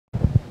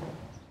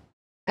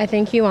I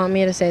think you want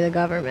me to say the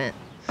government.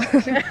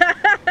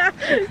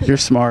 You're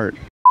smart.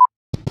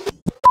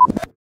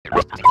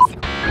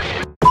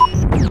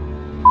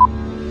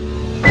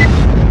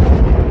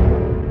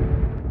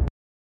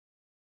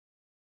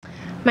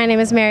 My name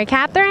is Mary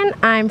Catherine.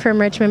 I'm from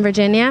Richmond,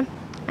 Virginia.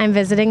 I'm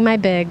visiting my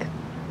big.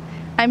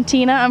 I'm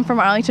Tina. I'm from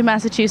Arlington,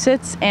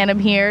 Massachusetts, and I'm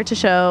here to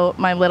show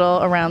my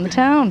little around the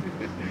town.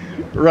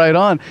 Right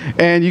on.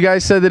 And you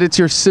guys said that it's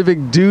your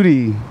civic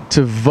duty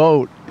to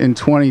vote in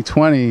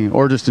 2020,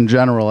 or just in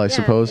general, I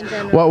suppose. In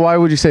general. Why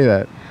would you say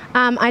that?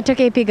 I took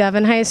AP Gov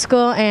in high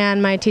school,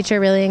 and my teacher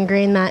really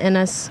ingrained that in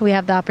us. We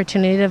have the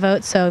opportunity to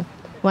vote, so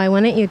why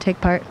wouldn't you take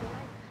part?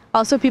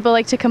 Also, people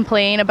like to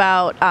complain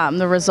about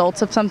the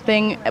results of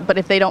something, but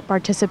if they don't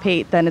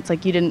participate, then it's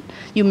like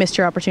you missed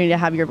your opportunity to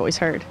have your voice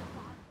heard.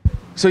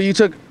 So you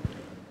took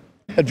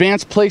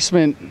advanced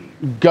placement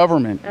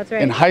government That's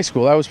right. in high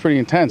school. That was pretty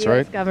intense, US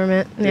right?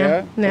 government.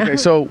 Yeah. Okay,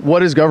 so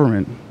what is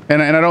government?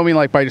 And I don't mean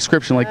like by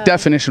description, like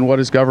definition, what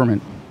is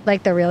government?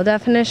 Like the real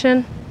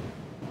definition?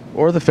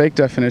 Or the fake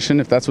definition,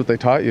 if that's what they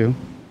taught you.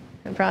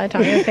 I'm probably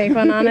talking a fake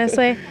one,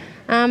 honestly.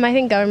 I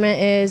think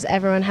government is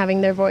everyone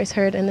having their voice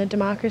heard in a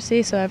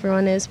democracy, so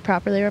everyone is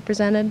properly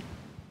represented.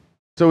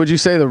 So would you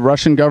say the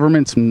Russian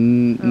government's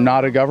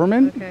not a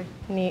government? Okay,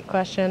 neat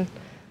question.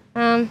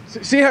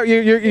 See how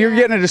you're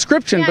getting a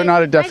description, but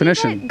not a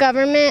definition. I think that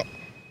government,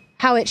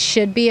 how it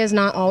should be, is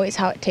not always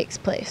how it takes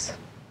place.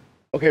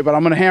 Okay, but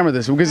I'm going to hammer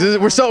this because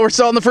we're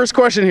still on the first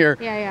question here.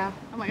 Yeah.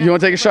 Oh my God, You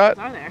want to take a shot?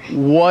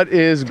 What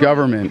is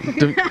government?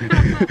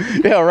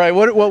 Yeah, right.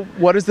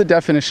 What is the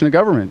definition of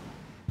government?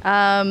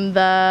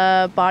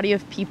 The body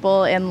of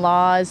people and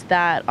laws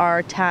that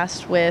are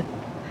tasked with,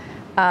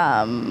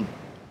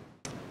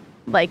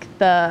 like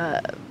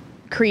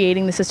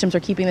creating the systems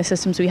or keeping the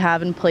systems we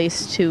have in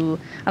place to,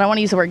 I don't want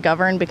to use the word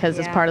govern because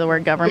it's part of the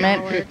word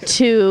government,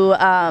 to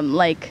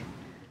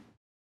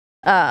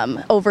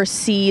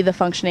oversee the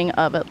functioning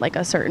of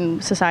a certain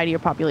society or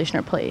population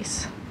or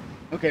place.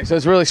 Okay, so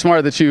it's really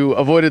smart that you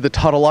avoided the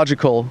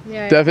tautological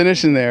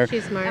definition there.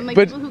 She's smart. And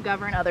people who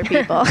govern other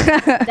people.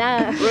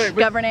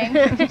 Governing.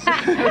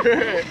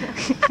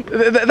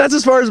 That's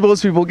as far as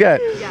most people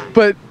get. Yeah.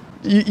 But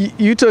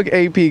you took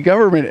AP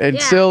government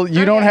and still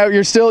you don't have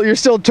you're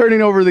still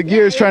turning over the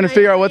gears trying to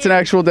figure out what's an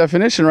actual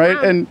definition, right?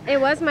 And it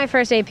was my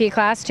first AP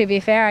class, to be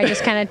fair. I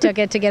just kind of took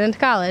it to get into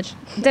college.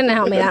 It didn't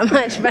help me that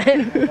much, but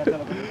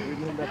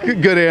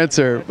good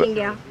answer. thank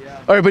you.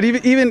 All right, but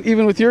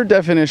even with your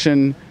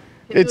definition,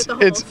 it's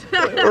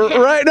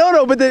right.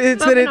 No, but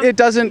it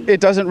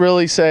doesn't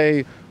really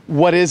say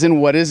what is and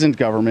what isn't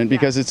government,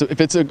 because if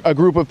it's a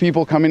group of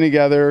people coming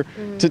together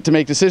to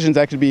make decisions,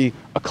 that could be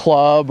a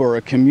club or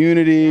a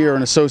community or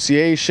an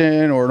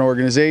association or an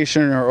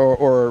organization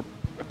or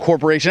a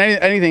corporation,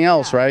 anything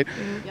else, right?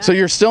 So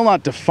you're still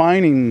not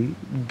defining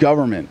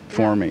government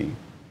for me.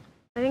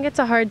 I think it's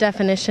a hard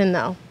definition,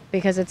 though,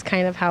 because it's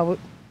kind of how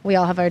we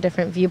all have our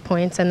different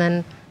viewpoints, and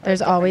then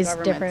there's always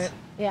different.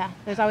 Yeah,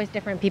 there's always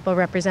different people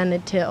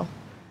represented too.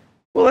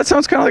 Well, that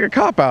sounds kind of like a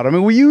cop-out. I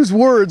mean, we use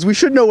words, we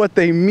should know what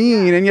they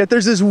mean, and yet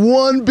there's this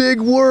one big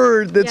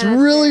word that's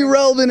really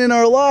relevant in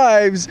our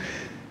lives,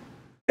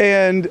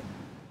 and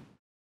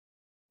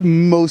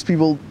most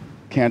people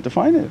can't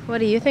define it. What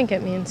do you think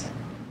it means?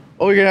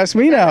 Oh, you're gonna ask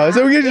me now? Is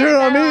that we're gonna turn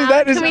it on me?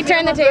 Can we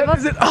turn the tables?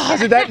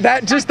 Is it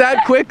that just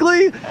that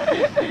quickly?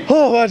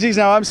 Oh, well, geez,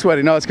 now I'm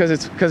sweating. No, it's because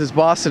it's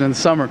Boston in the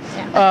summer.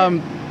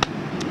 Yeah.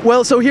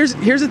 Well, so here's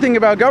the thing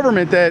about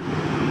government that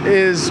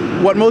is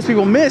what most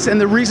people miss, and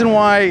the reason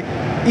why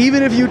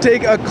even if you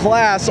take a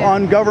class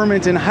on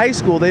government in high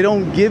school, they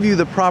don't give you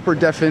the proper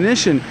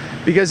definition,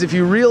 because if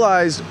you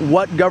realize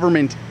what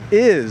government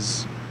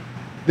is,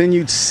 then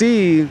you'd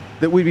see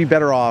that we'd be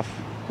better off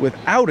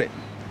without it.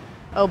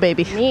 Oh,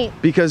 baby. Neat.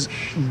 Because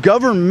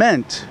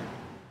government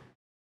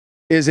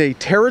is a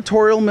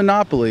territorial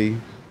monopoly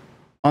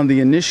on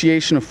the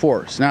initiation of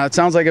force. Now, it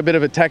sounds like a bit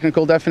of a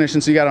technical definition,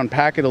 so you got to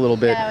unpack it a little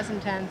bit. Yeah, that was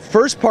intense.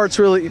 First part's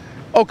really,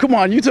 oh, come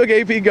on, you took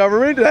AP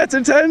government? That's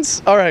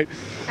intense? All right.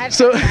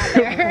 So,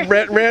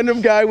 random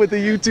guy with a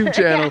YouTube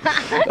channel.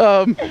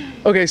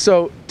 Okay,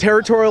 so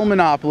territorial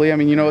monopoly, I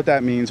mean, you know what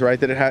that means, right?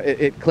 That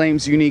it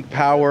claims unique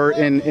power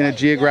in a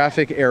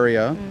geographic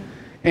area.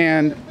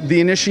 And the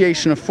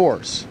initiation of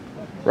force,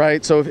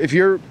 right? So if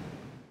you're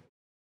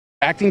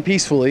acting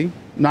peacefully,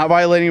 not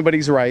violating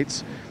anybody's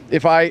rights,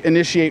 if I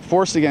initiate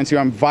force against you,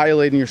 I'm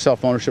violating your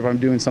self-ownership. I'm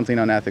doing something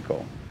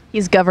unethical.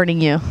 He's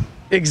governing you.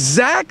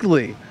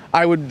 Exactly.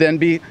 I would then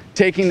be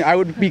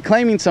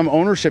claiming some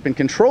ownership and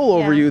control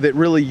over you that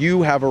really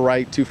you have a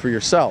right to for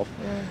yourself.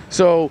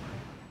 So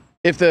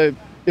if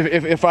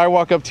I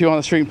walk up to you on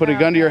the street and put a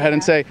gun to your head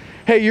and say,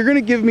 hey, you're going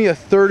to give me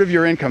 1/3 of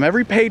your income.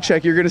 Every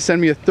paycheck, you're going to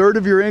send me 1/3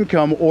 of your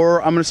income,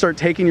 or I'm going to start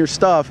taking your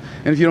stuff.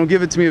 And if you don't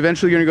give it to me,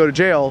 eventually you're going to go to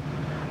jail.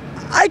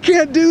 I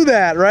can't do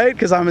that, right?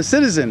 Because I'm a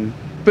citizen.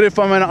 But if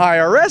I'm an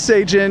IRS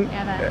agent,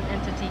 that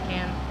entity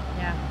can.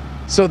 Yeah.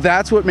 So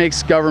that's what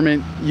makes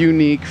government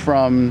unique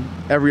from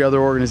every other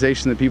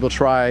organization that people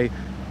try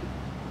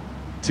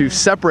to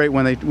separate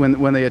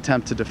when they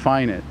attempt to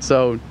define it.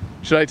 So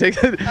Should I take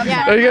it?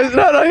 Are you guys?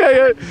 No,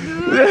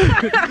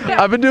 yeah.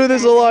 I've been doing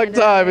this a long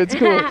time. It's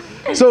cool.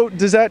 So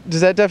does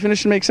that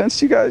definition make sense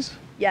to you guys?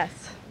 Yes.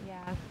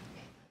 Yeah.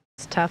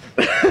 It's tough.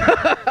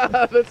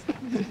 That's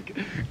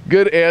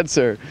good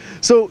answer.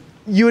 So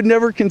you had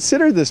never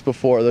considered this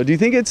before, though. Do you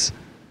think it's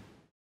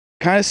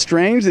kind of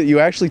strange that you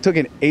actually took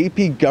an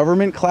AP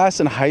government class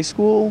in high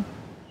school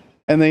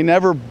and they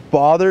never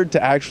bothered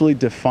to actually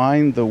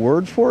define the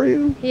word for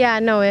you? Yeah,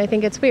 no, I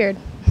think it's weird.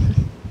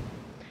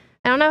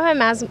 I don't know if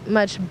I'm as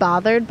much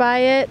bothered by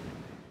it,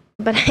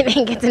 but I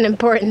think it's an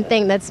important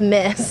thing that's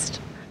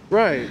missed.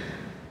 Right.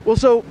 Well,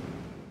 so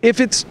if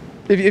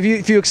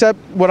you accept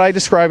what I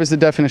describe as the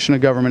definition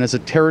of government as a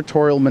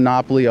territorial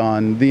monopoly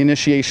on the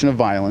initiation of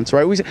violence,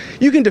 right?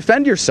 You can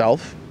defend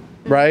yourself,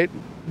 right?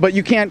 But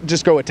you can't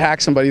just go attack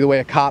somebody the way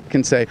a cop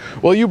can say,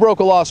 well, you broke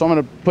a law, so I'm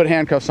going to put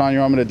handcuffs on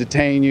you, I'm going to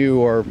detain you,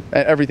 or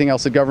everything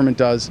else the government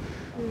does,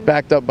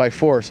 backed up by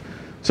force.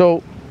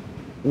 So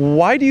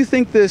why do you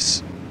think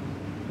this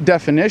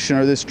definition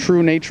or this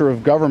true nature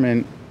of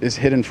government is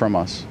hidden from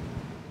us?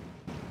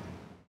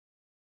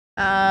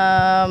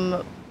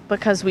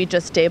 Because we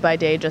just day by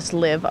day just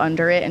live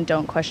under it and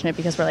don't question it,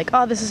 because we're like,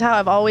 oh, this is how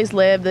I've always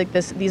lived. Like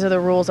these are the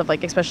rules of,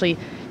 like, especially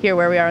here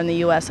where we are in the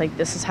U.S. Like,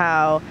 this is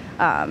how,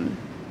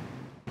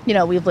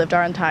 we've lived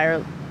our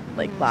entire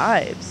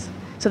lives.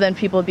 So then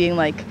people being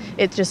like,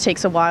 it just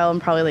takes a while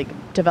and probably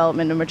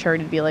development and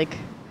maturity to be like,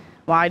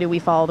 why do we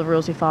follow the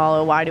rules we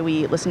follow? Why do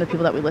we listen to the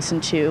people that we listen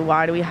to?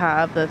 Why do we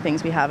have the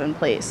things we have in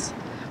place?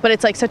 But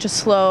it's such a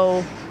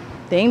slow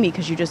thing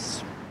because you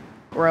just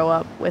grow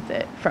up with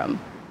it from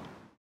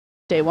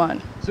day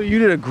one. So you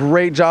did a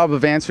great job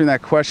of answering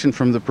that question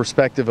from the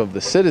perspective of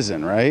the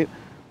citizen, right?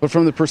 But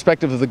from the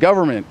perspective of the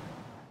government,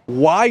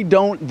 why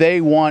don't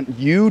they want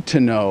you to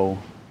know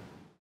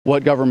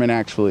what government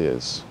actually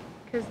is?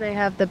 Because they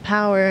have the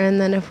power,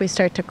 and then if we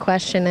start to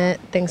question it,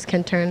 things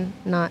can turn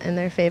not in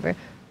their favor.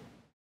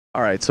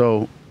 All right,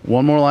 so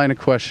one more line of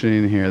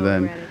questioning here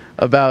then.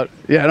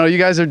 Ready. You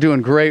guys are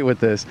doing great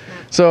with this.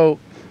 So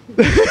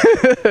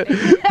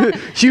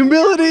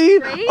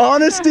humility,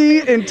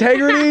 honesty,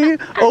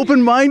 integrity,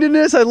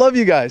 open-mindedness. I love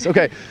you guys.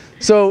 Okay,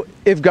 so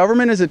if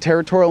government is a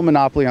territorial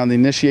monopoly on the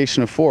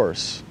initiation of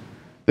force,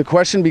 the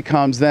question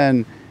becomes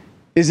then,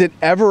 is it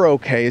ever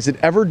okay? Is it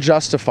ever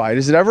justified?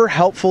 Is it ever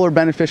helpful or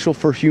beneficial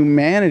for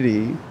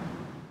humanity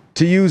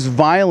to use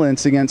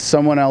violence against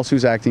someone else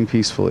who's acting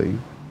peacefully?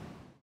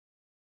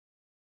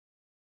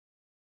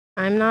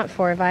 I'm not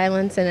for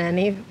violence in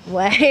any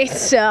way,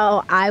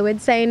 so I would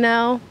say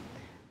no,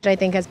 which I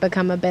think has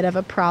become a bit of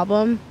a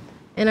problem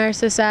in our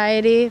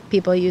society,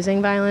 people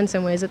using violence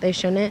in ways that they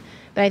shouldn't.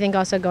 But I think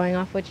also, going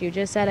off what you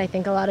just said, I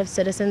think a lot of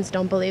citizens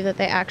don't believe that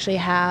they actually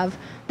have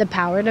the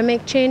power to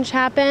make change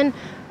happen,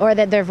 or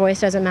that their voice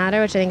doesn't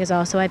matter, which I think is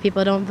also why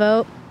people don't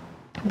vote.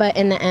 But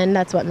in the end,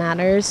 that's what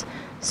matters.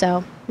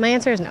 So my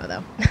answer is no,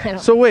 though.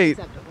 So wait,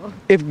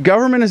 if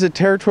government is a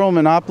territorial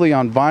monopoly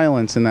on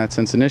violence in that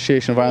sense,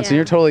 initiation of violence, and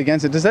you're totally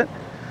against it,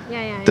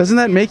 doesn't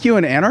that make you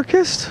an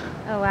anarchist?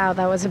 Oh, wow,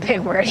 that was a big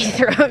word you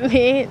threw at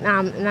me.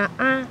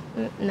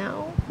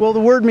 No. Well, the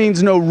word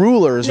means no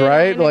rulers, No,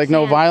 right? I Like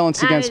no understand.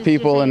 violence I against was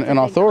people just and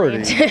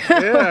authority.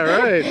 Yeah,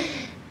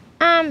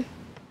 right.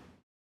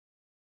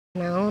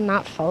 No,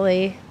 not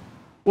fully.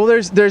 Well,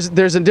 there's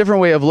a different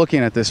way of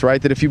looking at this,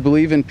 right? That if you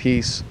believe in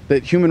peace,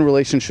 that human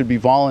relations should be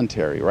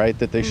voluntary, right?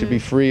 That they should be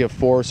free of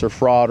force or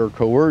fraud or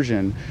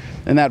coercion.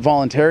 And that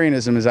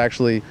voluntarism is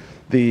actually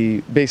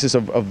the basis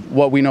of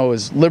what we know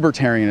as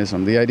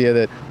libertarianism, the idea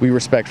that we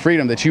respect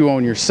freedom, that you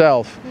own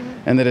yourself,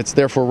 and that it's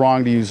therefore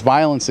wrong to use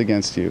violence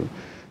against you.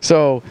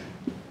 So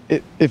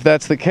if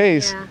that's the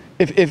case,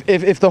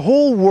 if the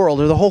whole world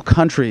or the whole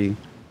country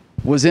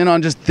was in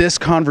on just this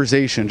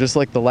conversation, just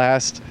like the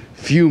last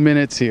few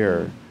minutes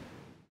here,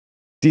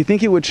 do you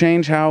think it would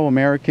change how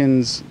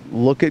Americans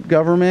look at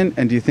government?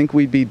 And do you think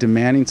we'd be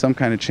demanding some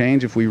kind of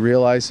change if we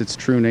realized its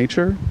true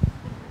nature?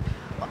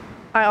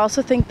 I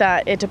also think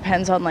that it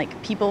depends on,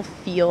 people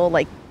feel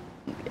like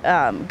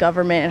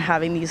government and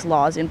having these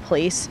laws in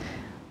place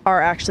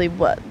are actually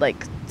what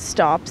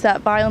stops that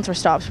violence or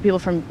stops people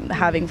from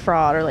having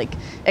fraud or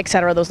et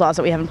cetera, those laws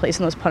that we have in place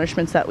and those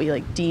punishments that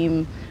we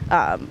deem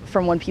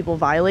from when people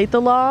violate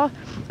the law.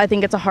 I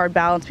think it's a hard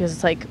balance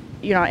because it's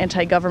you're not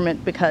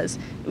anti-government because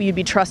you'd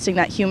be trusting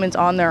that humans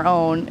on their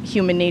own,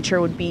 human nature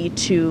would be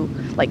to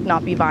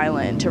not be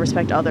violent, to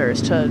respect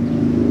others, to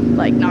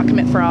not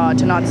commit fraud,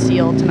 to not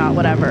steal, to not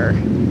whatever.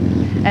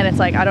 And it's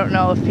I don't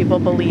know if people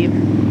believe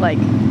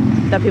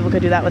that people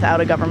could do that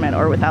without a government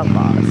or without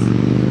laws.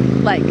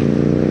 I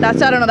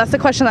don't know, that's the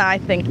question that I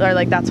think, or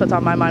that's what's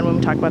on my mind when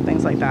we talk about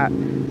things like that.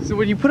 So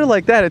when you put it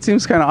like that, it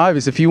seems kind of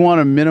obvious. If you want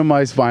to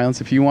minimize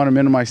violence, if you want to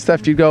minimize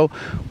theft, you go,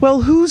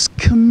 well, who's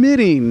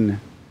committing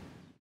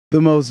the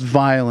most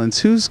violence?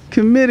 Who's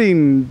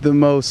committing the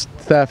most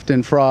theft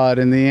and fraud?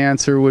 And the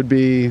answer would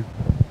be...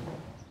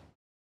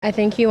 I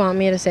think you want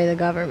me to say the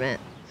government.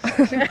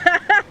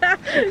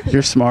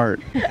 You're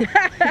smart.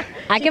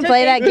 I can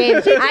play that game.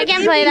 I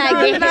can play that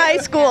game. In high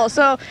school,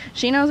 so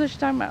she knows what she's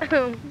talking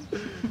about.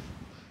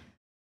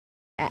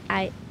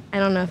 I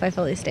don't know if I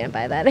fully stand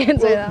by that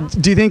answer, though.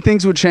 Do you think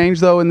things would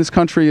change, though, in this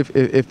country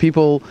if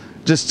people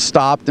just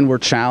stopped and were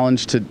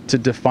challenged to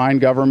define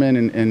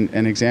government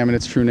and examine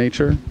its true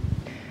nature?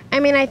 I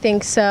mean, I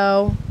think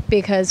so,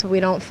 because we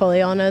don't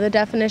fully all know the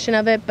definition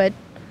of it, but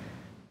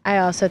I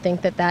also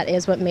think that that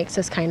is what makes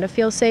us kind of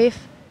feel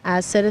safe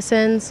as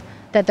citizens,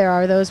 that there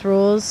are those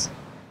rules,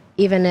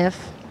 even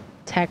if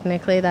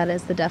technically that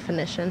is the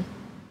definition.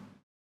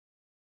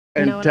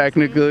 And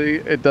technically,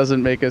 it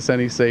doesn't make us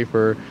any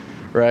safer,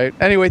 right?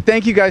 Anyway,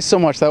 thank you guys so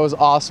much. That was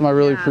awesome. I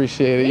really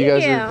appreciate it. You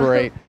guys are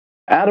great.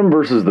 Adam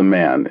versus the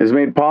Man is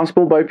made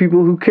possible by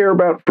people who care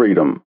about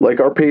freedom,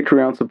 like our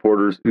Patreon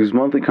supporters whose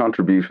monthly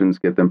contributions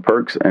get them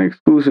perks and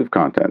exclusive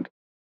content.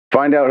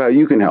 Find out how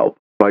you can help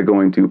by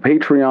going to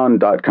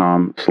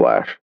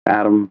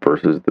patreon.com/Adam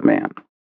versus the Man.